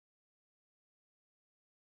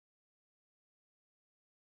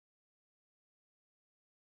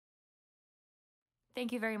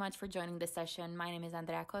Thank you very much for joining this session. My name is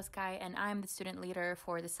Andreea Coscai, and I'm the student leader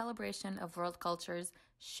for the Celebration of World Cultures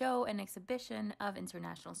show and exhibition of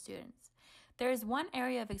international students. There is one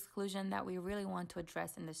area of exclusion that we really want to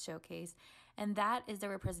address in this showcase, and that is the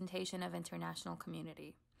representation of international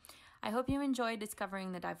community. I hope you enjoyed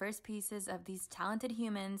discovering the diverse pieces of these talented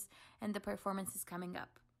humans and the performances coming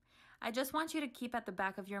up. I just want you to keep at the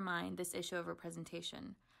back of your mind this issue of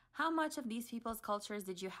representation. How much of these people's cultures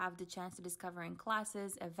did you have the chance to discover in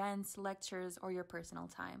classes, events, lectures, or your personal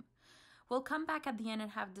time? We'll come back at the end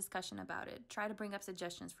and have discussion about it. Try to bring up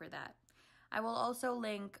suggestions for that. I will also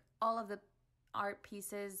link all of the art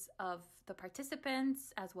pieces of the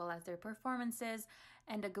participants as well as their performances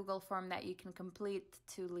and a Google form that you can complete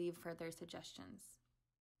to leave further suggestions.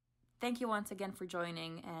 Thank you once again for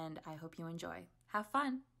joining, and I hope you enjoy. Have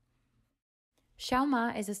fun! Xiao Ma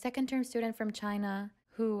is a second-term student from China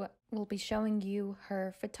who will be showing you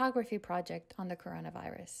her photography project on the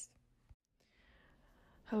coronavirus.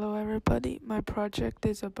 Hello everybody, my project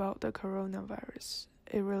is about the coronavirus.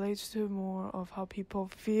 It relates to more of how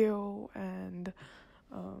people feel and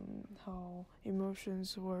how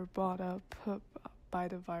emotions were brought up by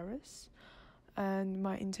the virus. And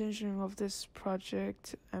my intention of this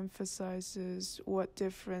project emphasizes what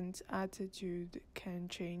different attitude can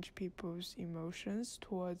change people's emotions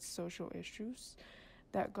towards social issues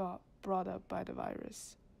that got brought up by the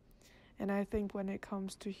virus. And I think when it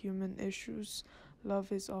comes to human issues,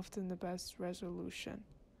 love is often the best resolution.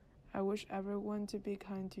 I wish everyone to be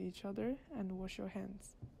kind to each other and wash your hands.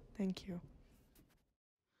 Thank you.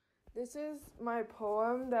 This is my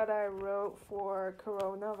poem that I wrote for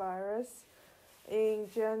coronavirus in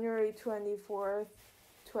January 24th,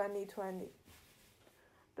 2020.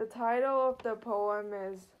 The title of the poem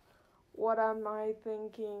is What Am I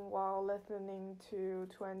Thinking While Listening to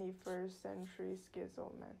 21st Century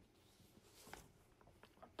Schizoman?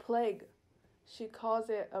 Plague. She calls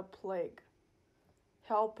it a plague.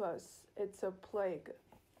 Help us, it's a plague.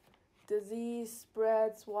 Disease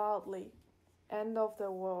spreads wildly. End of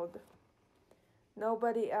the world.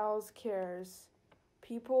 Nobody else cares.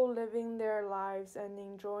 People living their lives and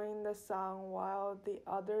enjoying the sun while the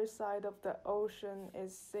other side of the ocean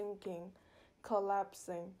is sinking,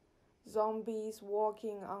 collapsing. Zombies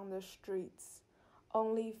walking on the streets.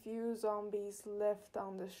 Only few zombies left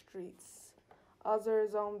on the streets. Other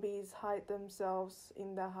zombies hide themselves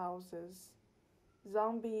in the houses.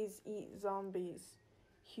 Zombies eat zombies.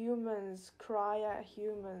 Humans cry at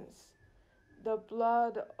humans. The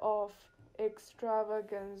blood of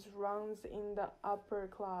extravagance runs in the upper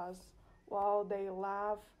class while they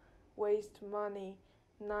laugh, waste money,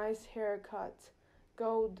 nice haircut,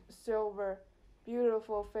 gold, silver,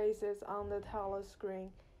 beautiful faces on the telescreen.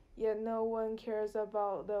 Yet no one cares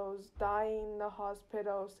about those dying in the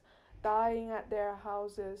hospitals, dying at their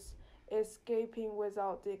houses, escaping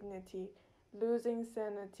without dignity, losing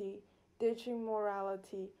sanity, ditching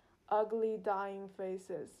morality, ugly dying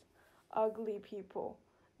faces, ugly people.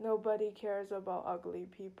 Nobody cares about ugly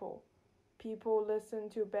people. People listen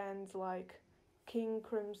to bands like King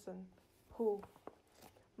Crimson. Who?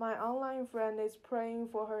 My online friend is praying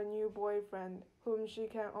for her new boyfriend, whom she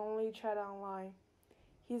can only chat online.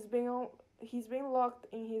 He's been locked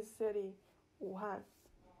in his city, Wuhan.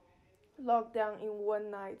 Locked down in one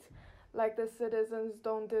night, like the citizens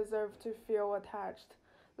don't deserve to feel attached,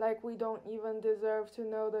 like we don't even deserve to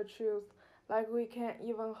know the truth, like we can't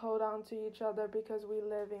even hold on to each other because we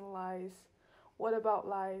live in lies. What about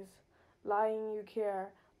lies? Lying you care,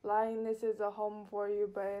 lying this is a home for you,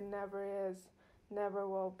 but it never is, never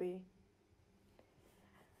will be.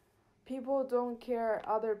 People don't care,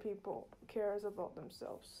 other people cares about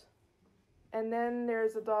themselves. And then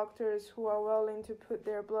there's the doctors who are willing to put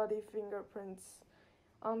their bloody fingerprints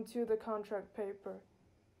onto the contract paper.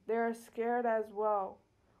 They are scared as well.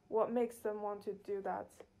 What makes them want to do that?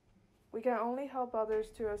 We can only help others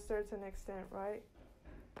to a certain extent, right?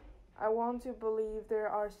 I want to believe there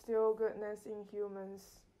are still goodness in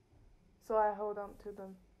humans, so I hold on to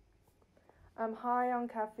them. I'm high on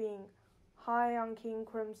caffeine, high on King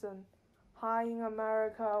Crimson, high in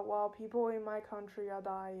America while people in my country are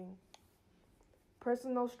dying.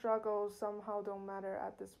 Personal struggles somehow don't matter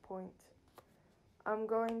at this point. I'm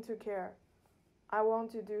going to care. I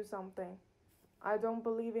want to do something. I don't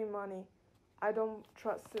believe in money. I don't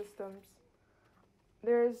trust systems.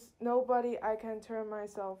 There's nobody I can turn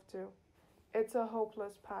myself to. It's a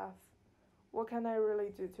hopeless path. What can I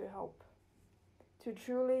really do to help? To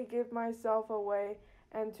truly give myself away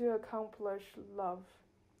and to accomplish love.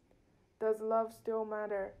 Does love still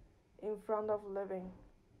matter in front of living?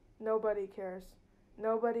 Nobody cares.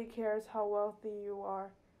 Nobody cares how wealthy you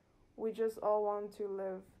are. We just all want to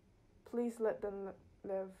live. Please let them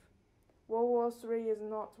live. World War III is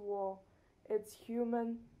not war. It's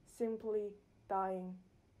human simply dying.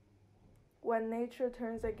 When nature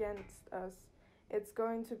turns against us, it's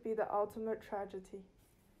going to be the ultimate tragedy.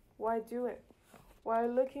 Why do it? Why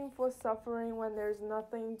looking for suffering when there's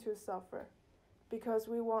nothing to suffer? Because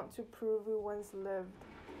we want to prove we once lived.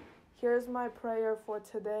 Here's my prayer for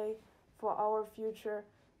today, for our future,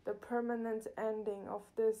 the permanent ending of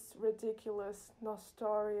this ridiculous,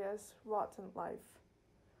 notorious, rotten life.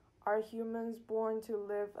 Are humans born to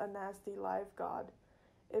live a nasty life, God?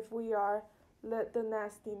 If we are, let the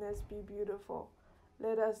nastiness be beautiful.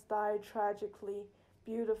 Let us die tragically,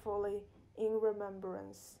 beautifully, in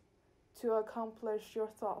remembrance. To accomplish your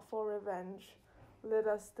thoughtful revenge, let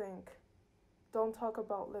us think. Don't talk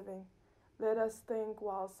about living. Let us think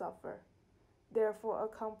while suffer. Therefore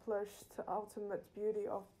accomplish the ultimate beauty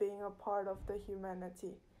of being a part of the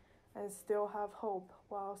humanity, and still have hope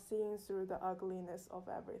while seeing through the ugliness of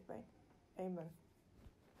everything. Amen.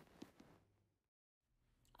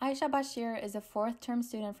 Aisha Bashir is a fourth-term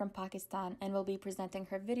student from Pakistan and will be presenting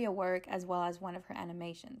her video work as well as one of her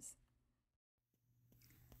animations.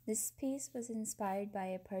 This piece was inspired by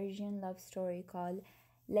a Persian love story called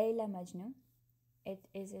Layla Majnun. It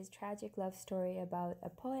is a tragic love story about a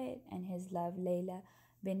poet and his love Layla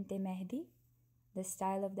bint Mehdi. The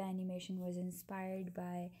style of the animation was inspired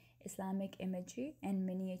by Islamic imagery and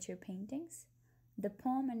miniature paintings. The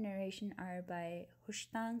poem and narration are by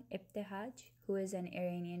Hushtang Ibtihaj, who is an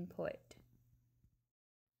Iranian poet.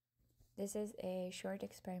 This is a short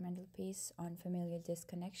experimental piece on familial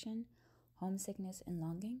disconnection, homesickness, and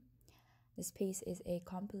longing. This piece is a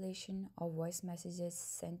compilation of voice messages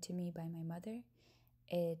sent to me by my mother.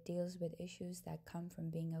 It deals with issues that come from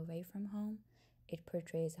being away from home. It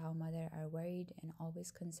portrays how mothers are worried and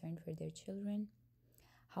always concerned for their children,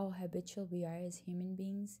 how habitual we are as human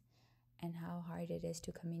beings, and how hard it is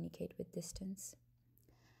to communicate with distance.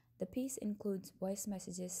 The piece includes voice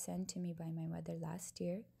messages sent to me by my mother last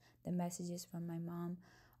year. The messages from my mom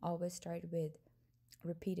always start with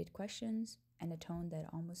repeated questions and a tone that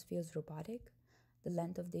almost feels robotic. The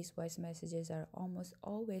length of these voice messages are almost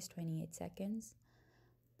always 28 seconds.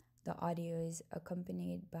 The audio is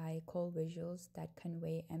accompanied by cold visuals that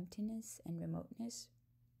convey emptiness and remoteness.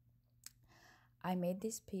 I made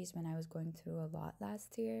this piece when I was going through a lot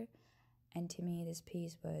last year, and to me this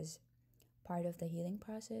piece was part of the healing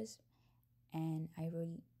process, and I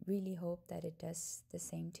really hope that it does the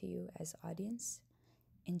same to you as audience.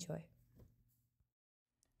 Enjoy.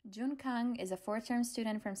 Jun Kang is a fourth-term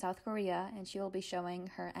student from South Korea, and she will be showing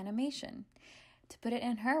her animation. To put it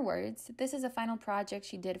in her words, this is a final project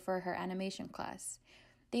she did for her animation class.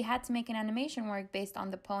 They had to make an animation work based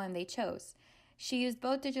on the poem they chose. She used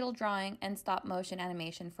both digital drawing and stop-motion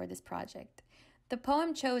animation for this project. The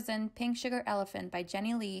poem chosen, Pink Sugar Elephant by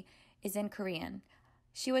Jenny Lee, is in Korean.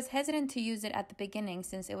 She was hesitant to use it at the beginning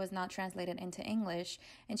since it was not translated into English,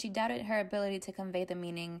 and she doubted her ability to convey the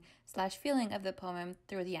meaning/feeling of the poem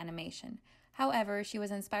through the animation. However, she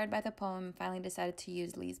was inspired by the poem and finally decided to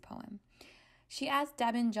use Lee's poem. She asked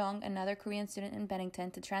Dabin Jong, another Korean student in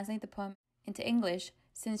Bennington, to translate the poem into English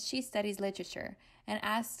since she studies literature, and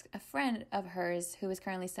asked a friend of hers who is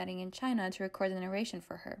currently studying in China to record the narration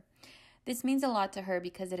for her. This means a lot to her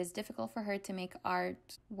because it is difficult for her to make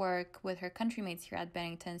art work with her countrymates here at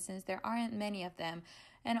Bennington since there aren't many of them,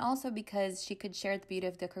 and also because she could share the beauty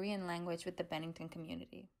of the Korean language with the Bennington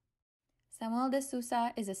community. Samuel de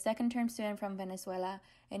Sousa is a second-term student from Venezuela,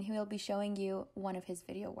 and he will be showing you one of his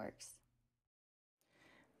video works.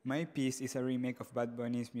 My piece is a remake of Bad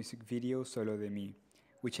Bunny's music video Solo de Mi,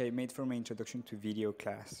 which I made for my introduction to video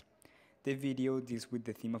class. The video deals with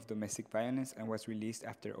the theme of domestic violence and was released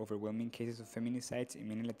after overwhelming cases of feminicides in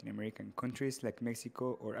many Latin American countries like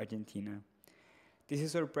Mexico or Argentina. This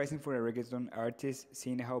is surprising for a reggaeton artist,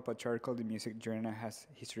 seeing how patriarchal the music genre has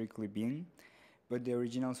historically been, but the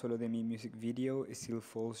original Solo de Mi music video still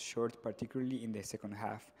falls short, particularly in the second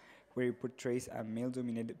half, where it portrays a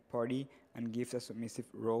male-dominated party and gives a submissive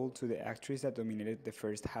role to the actress that dominated the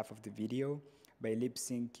first half of the video by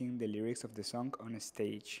lip-syncing the lyrics of the song on a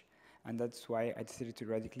stage. And that's why I decided to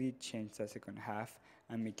radically change the second half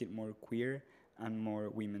and make it more queer and more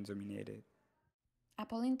women-dominated.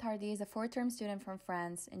 Apolline Tardy is a fourth-term student from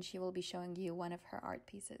France, and she will be showing you one of her art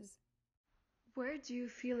pieces. Where do you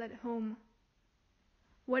feel at home?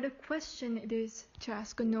 What a question it is to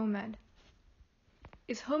ask a nomad.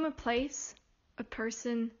 Is home a place, a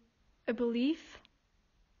person, a belief?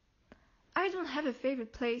 I don't have a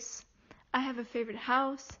favorite place. I have a favorite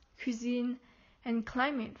house, cuisine, and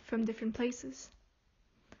climate from different places.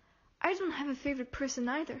 I don't have a favorite person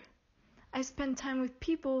either. I spend time with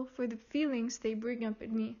people for the feelings they bring up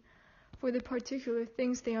in me, for the particular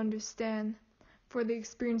things they understand, for the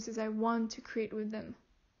experiences I want to create with them.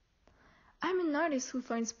 I'm an artist who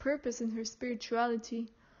finds purpose in her spirituality,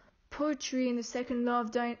 poetry in the second law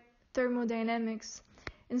of thermodynamics,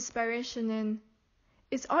 inspiration in,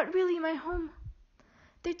 is art really my home?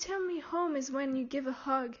 They tell me home is when you give a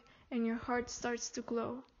hug and your heart starts to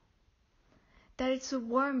glow, that it's a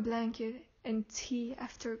warm blanket and tea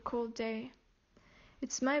after a cold day.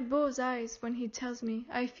 It's my beau's eyes when he tells me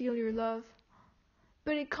I feel your love.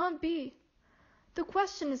 But it can't be. The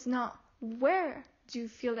question is not where do you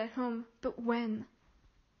feel at home, but when.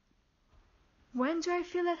 When do I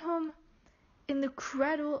feel at home? In the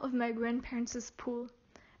cradle of my grandparents' pool,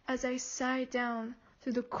 as I sigh down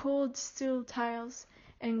through the cold steel tiles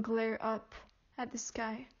and glare up at the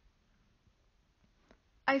sky.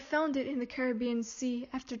 I found it in the Caribbean Sea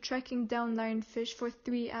after trekking down lionfish for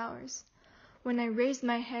 3 hours, when I raised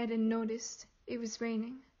my head and noticed it was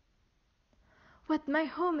raining. What my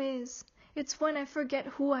home is, it's when I forget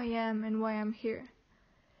who I am and why I'm here,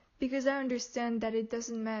 because I understand that it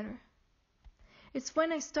doesn't matter. It's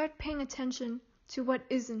when I start paying attention to what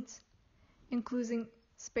isn't, including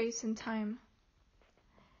space and time.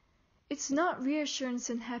 It's not reassurance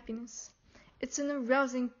and happiness. It's an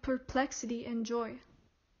arousing perplexity and joy.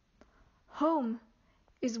 Home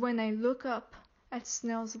is when I look up at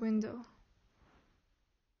Snell's window.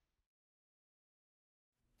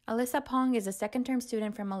 Alyssa Pong is a second-term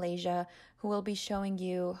student from Malaysia who will be showing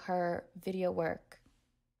you her video work.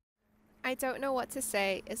 I Don't Know What to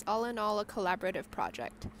Say is all in all a collaborative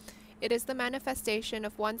project. It is the manifestation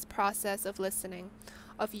of one's process of listening,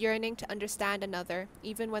 of yearning to understand another,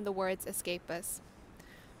 even when the words escape us.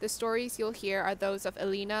 The stories you'll hear are those of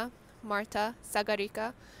Elena, Marta,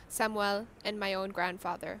 Sagarika, Samuel, and my own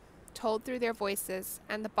grandfather, told through their voices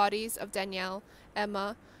and the bodies of Danielle,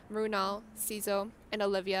 Emma, Runal, Cizo, and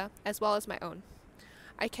Olivia, as well as my own.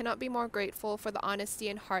 I cannot be more grateful for the honesty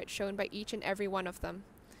and heart shown by each and every one of them.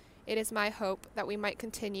 It is my hope that we might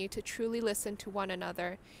continue to truly listen to one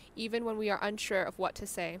another, even when we are unsure of what to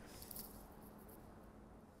say.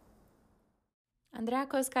 Andreea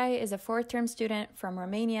Coscai is a fourth-term student from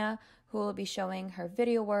Romania who will be showing her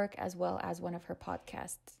video work as well as one of her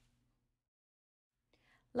podcasts.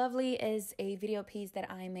 Lovely is a video piece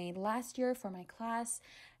that I made last year for my class,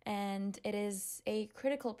 and it is a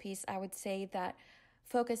critical piece, I would say, that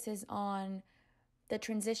focuses on the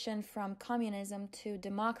transition from communism to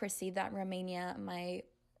democracy that Romania, my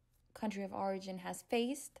country of origin, has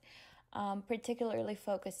faced, particularly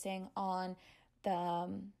focusing on the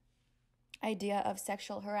idea of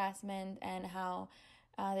sexual harassment and how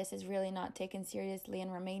this is really not taken seriously in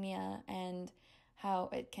Romania and how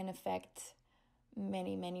it can affect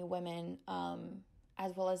many, many women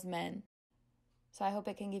as well as men. So I hope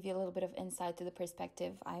it can give you a little bit of insight to the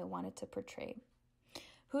perspective I wanted to portray.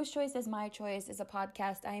 Whose Choice is My Choice is a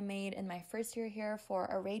podcast I made in my first year here for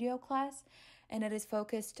a radio class, and it is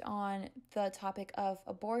focused on the topic of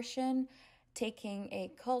abortion, taking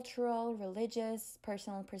a cultural, religious,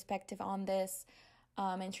 personal perspective on this,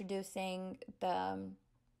 introducing the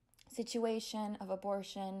situation of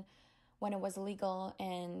abortion when it was illegal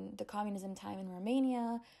in the communism time in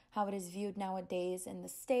Romania, how it is viewed nowadays in the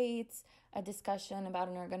States, a discussion about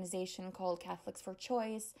an organization called Catholics for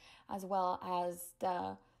Choice, as well as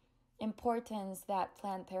the importance that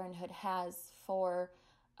Planned Parenthood has for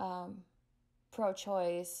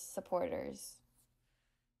pro-choice supporters.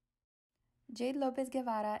 Jade Lopez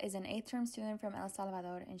Guevara is an 8th-term student from El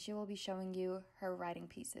Salvador, and she will be showing you her writing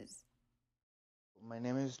pieces. My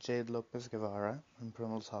name is Jade Lopez Guevara. I'm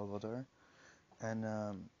from El Salvador, and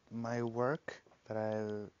my work that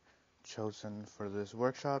I've chosen for this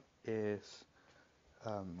workshop is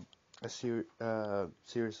a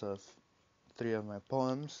series of 3 of my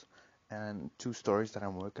poems and 2 stories that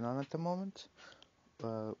I'm working on at the moment.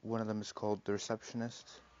 One of them is called The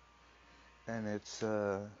Receptionist, and it's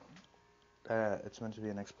meant to be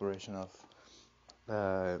an exploration of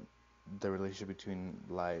the relationship between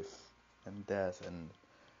life and death and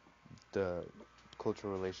the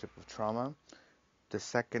cultural relationship of trauma. The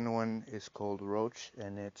second one is called Roach,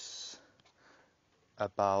 and it's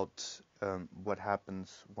about what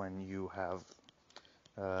happens when you have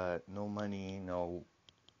no money,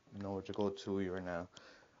 nowhere to go to. You're in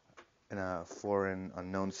a foreign,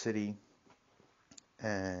 unknown city,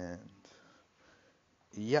 and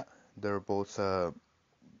yeah, they're both.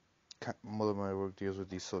 Most of my work deals with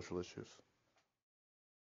these social issues.